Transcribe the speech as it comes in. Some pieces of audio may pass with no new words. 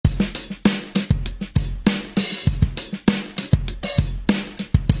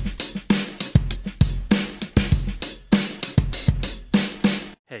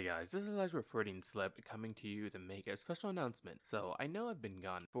guys, this is Ezra Freudian Slip coming to you to make a special announcement. So, I know I've been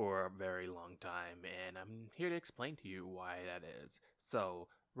gone for a very long time, and I'm here to explain to you why that is. So,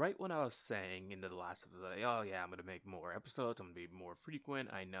 right when I was saying in the last episode, like, oh yeah, I'm gonna make more episodes, I'm gonna be more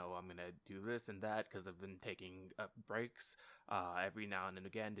frequent, I know I'm gonna do this and that, because I've been taking breaks every now and then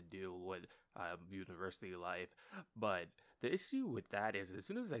again to deal with university life. But the issue with that is, as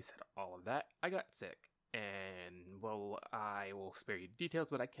soon as I said all of that, I got sick. And, well, I will spare you details,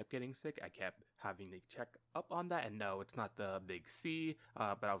 but I kept getting sick. I kept having to check up on that. And no, it's not the big C,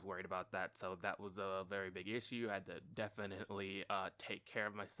 but I was worried about that. So that was a very big issue. I had to definitely take care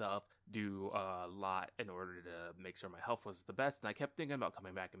of myself, do a lot in order to make sure my health was the best. And I kept thinking about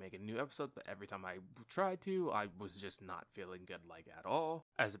coming back and making new episodes, but every time I tried to, I was just not feeling good, like, at all.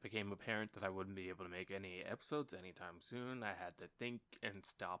 As it became apparent that I wouldn't be able to make any episodes anytime soon, I had to think and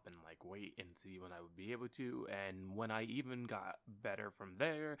stop and, like, wait and see when I would be able to. And when I even got better from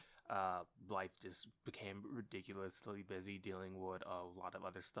there, life just became ridiculously busy dealing with a lot of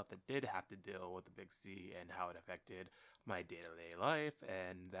other stuff that did have to deal with the big C and how it affected my day-to-day life,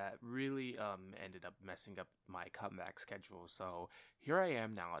 and that really ended up messing up my comeback schedule. So here I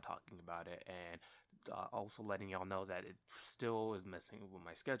am now talking about it, and also letting y'all know that it still is messing with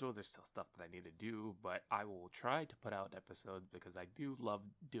my schedule. There's still stuff that I need to do, but I will try to put out episodes because I do love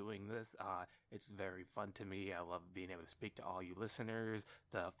doing this. It's very fun to me. I love being able to speak to all you listeners,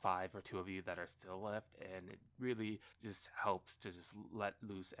 the 5 or 2 of you that are still left, and it really just helps to just let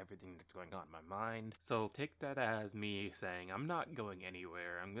loose everything that's going on in my mind. So take that as me saying I'm not going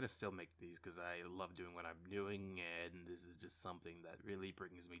anywhere. I'm gonna still make these because I love doing what I'm doing, and this is just something that really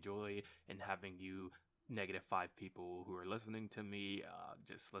brings me joy. And having you -5 people who are listening to me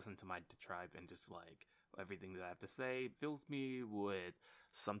just listen to my tribe, and just like everything that I have to say fills me with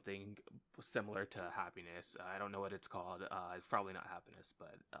something similar to happiness. I don't know what it's called. It's probably not happiness,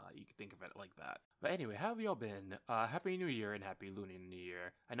 but you could think of it like that. But anyway, how have y'all been? Happy New Year and Happy Lunar New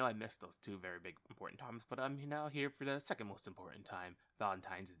Year. I know I missed those 2 very big important times, but I'm now here for the second most important time,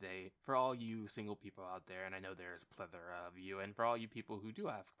 Valentine's Day. For all you single people out there, and I know there's a plethora of you, and for all you people who do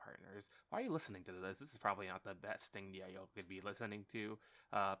have partners, why are you listening to this? This is probably not the best thing y'all could be listening to.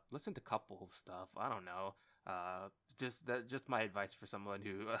 Listen to couple stuff. I don't know. Just my advice for someone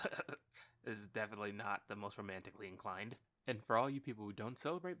who is definitely not the most romantically inclined. And for all you people who don't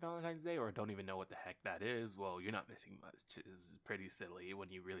celebrate Valentine's Day or don't even know what the heck that is, well, you're not missing much. It's pretty silly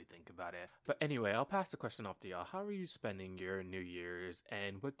when you really think about it. But anyway, I'll pass the question off to y'all. How are you spending your New Year's,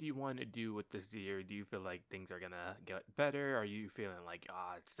 and what do you want to do with this year? Do you feel like things are gonna get better? Are you feeling like,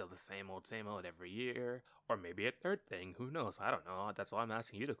 it's still the same old every year? Or maybe a third thing, who knows? I don't know. That's why I'm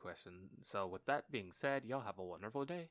asking you the question. So with that being said, y'all have a wonderful day.